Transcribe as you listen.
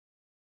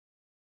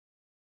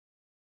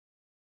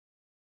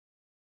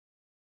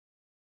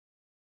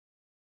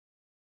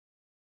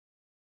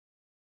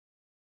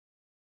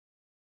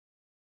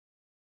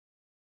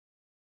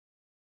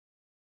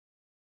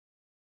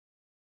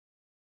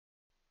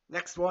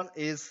Next one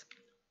is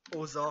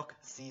Ozark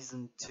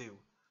Season 2.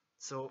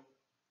 So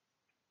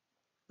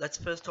let's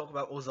first talk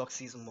about Ozark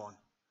Season 1.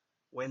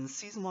 When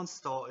Season 1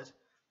 started,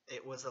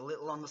 it was a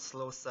little on the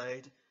slow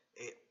side.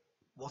 It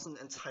wasn't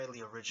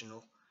entirely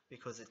original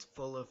because it's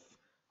full of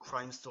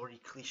crime story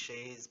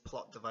cliches,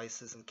 plot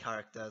devices, and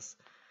characters.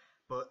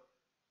 But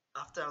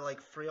after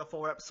like 3 or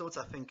 4 episodes,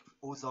 I think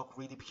Ozark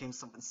really became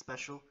something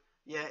special.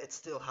 Yeah, it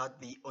still had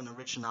the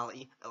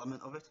unoriginality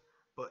element of it,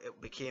 but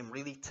it became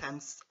really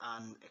tense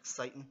and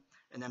exciting.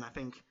 And then I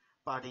think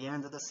by the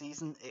end of the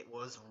season, it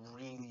was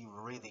really,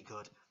 really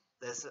good.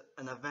 There's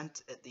an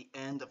event at the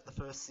end of the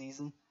first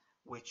season,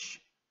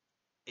 which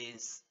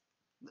is,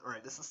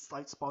 alright, this is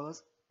slight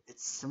spoilers.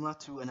 It's similar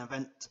to an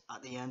event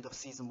at the end of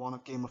season 1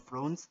 of Game of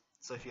Thrones.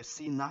 So if you've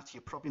seen that,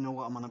 you probably know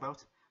what I'm on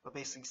about. But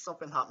basically,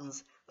 something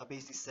happens that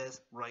basically says,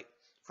 right,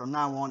 from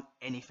now on,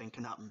 anything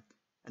can happen.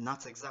 And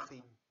that's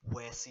exactly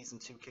where season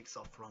 2 kicks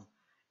off from.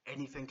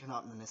 Anything can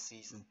happen in this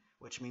season,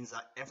 which means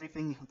that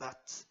everything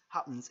that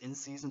happens in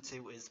season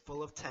 2 is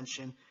full of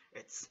tension.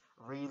 It's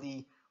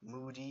really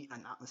moody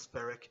and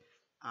atmospheric,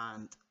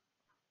 and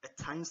at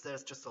times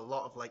there's just a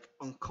lot of like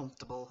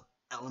uncomfortable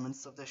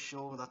elements of this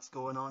show that's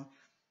going on.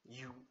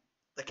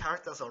 The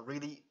characters are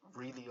really,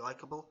 really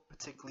likable,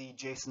 particularly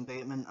Jason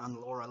Bateman and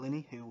Laura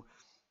Linney, who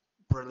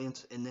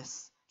brilliant in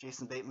this.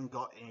 Jason Bateman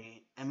got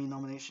a Emmy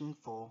nomination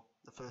for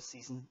the first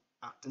season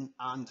acting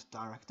and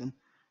directing.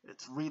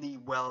 It's really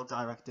well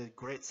directed,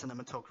 great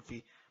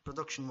cinematography.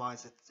 Production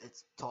wise,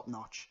 it's top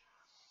notch.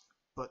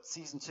 But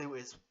season 2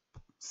 is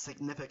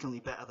significantly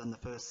better than the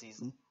first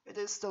season. It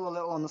is still a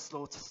little on the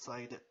slow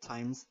side at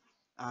times,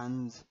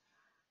 and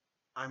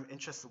I'm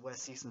interested where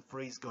season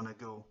 3 is gonna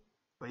go.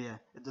 But yeah,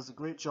 it does a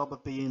great job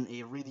of being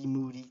a really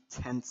moody,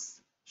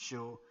 tense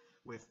show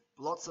with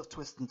lots of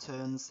twists and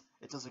turns.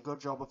 It does a good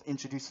job of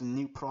introducing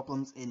new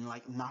problems in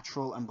like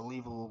natural and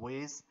believable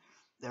ways.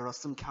 There are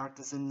some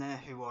characters in there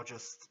who are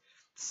just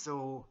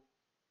so,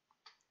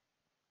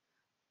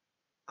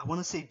 I want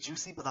to say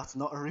juicy, but that's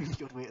not a really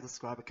good way to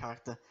describe a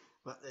character.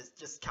 But there's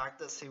just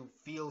characters who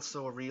feel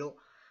so real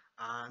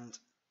and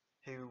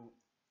who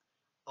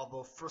are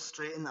both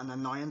frustrating and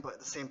annoying, but at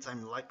the same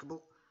time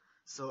likable.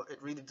 So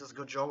it really does a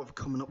good job of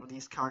coming up with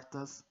these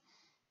characters.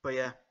 But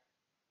yeah,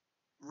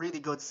 really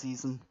good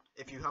season.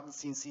 If you haven't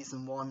seen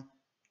season 1,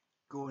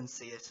 go and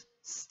see it.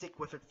 Stick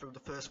with it through the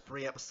first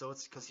 3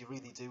 episodes, because you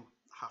really do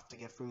have to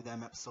get through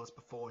them episodes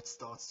before it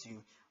starts to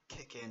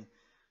kick in.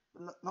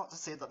 Not to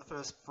say that the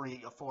first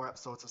 3 or 4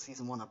 episodes of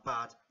season 1 are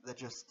bad, they're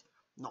just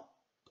not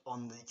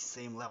on the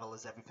same level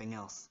as everything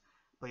else.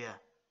 But yeah,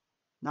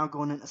 now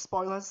going into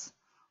spoilers.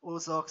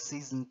 Ozark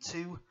season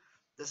 2.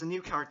 There's a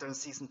new character in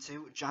season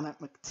 2, Janet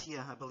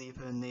McTeer, I believe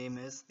her name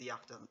is, the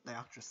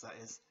actress that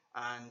is,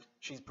 and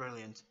she's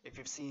brilliant. If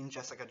you've seen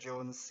Jessica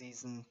Jones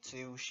season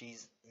 2,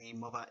 she's the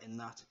mother in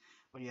that.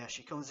 But yeah,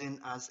 she comes in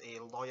as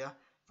a lawyer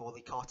for the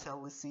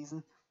cartel this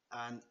season,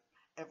 and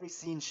every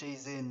scene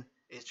she's in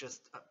is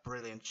just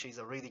brilliant. She's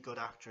a really good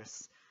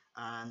actress,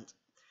 and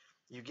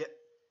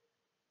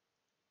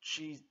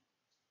she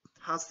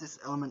has this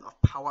element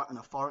of power and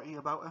authority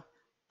about her.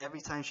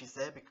 Every time she's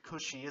there,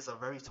 because she is a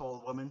very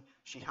tall woman,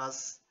 she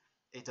has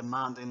a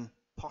demanding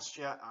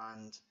posture,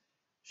 and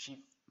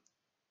she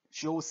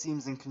always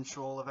seems in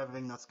control of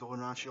everything that's going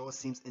on. She always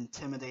seems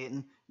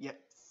intimidating, yet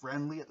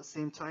friendly at the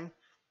same time.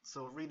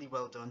 So really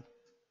well done.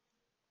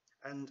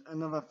 And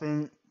another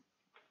thing,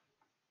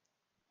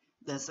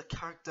 there's a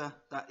character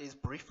that is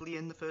briefly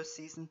in the first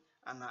season,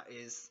 and that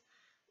is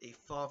a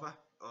father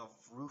of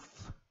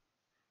Ruth.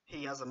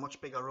 He has a much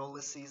bigger role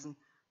this season,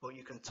 but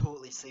you can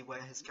totally see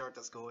where his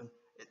character's going.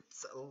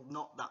 It's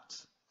not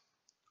that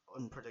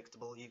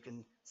unpredictable. You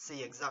can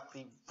see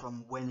exactly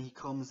from when he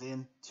comes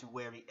in to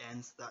where he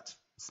ends that,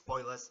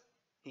 spoilers,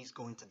 he's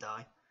going to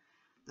die.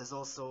 There's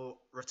also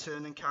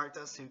returning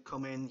characters who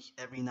come in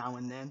every now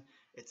and then.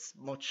 It's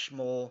much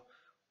more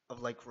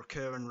of like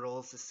recurring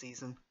roles this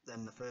season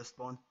than the first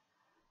one.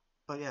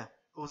 But yeah,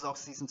 Ozark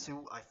season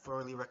 2, I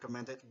thoroughly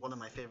recommend it. One of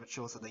my favourite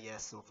shows of the year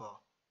so far.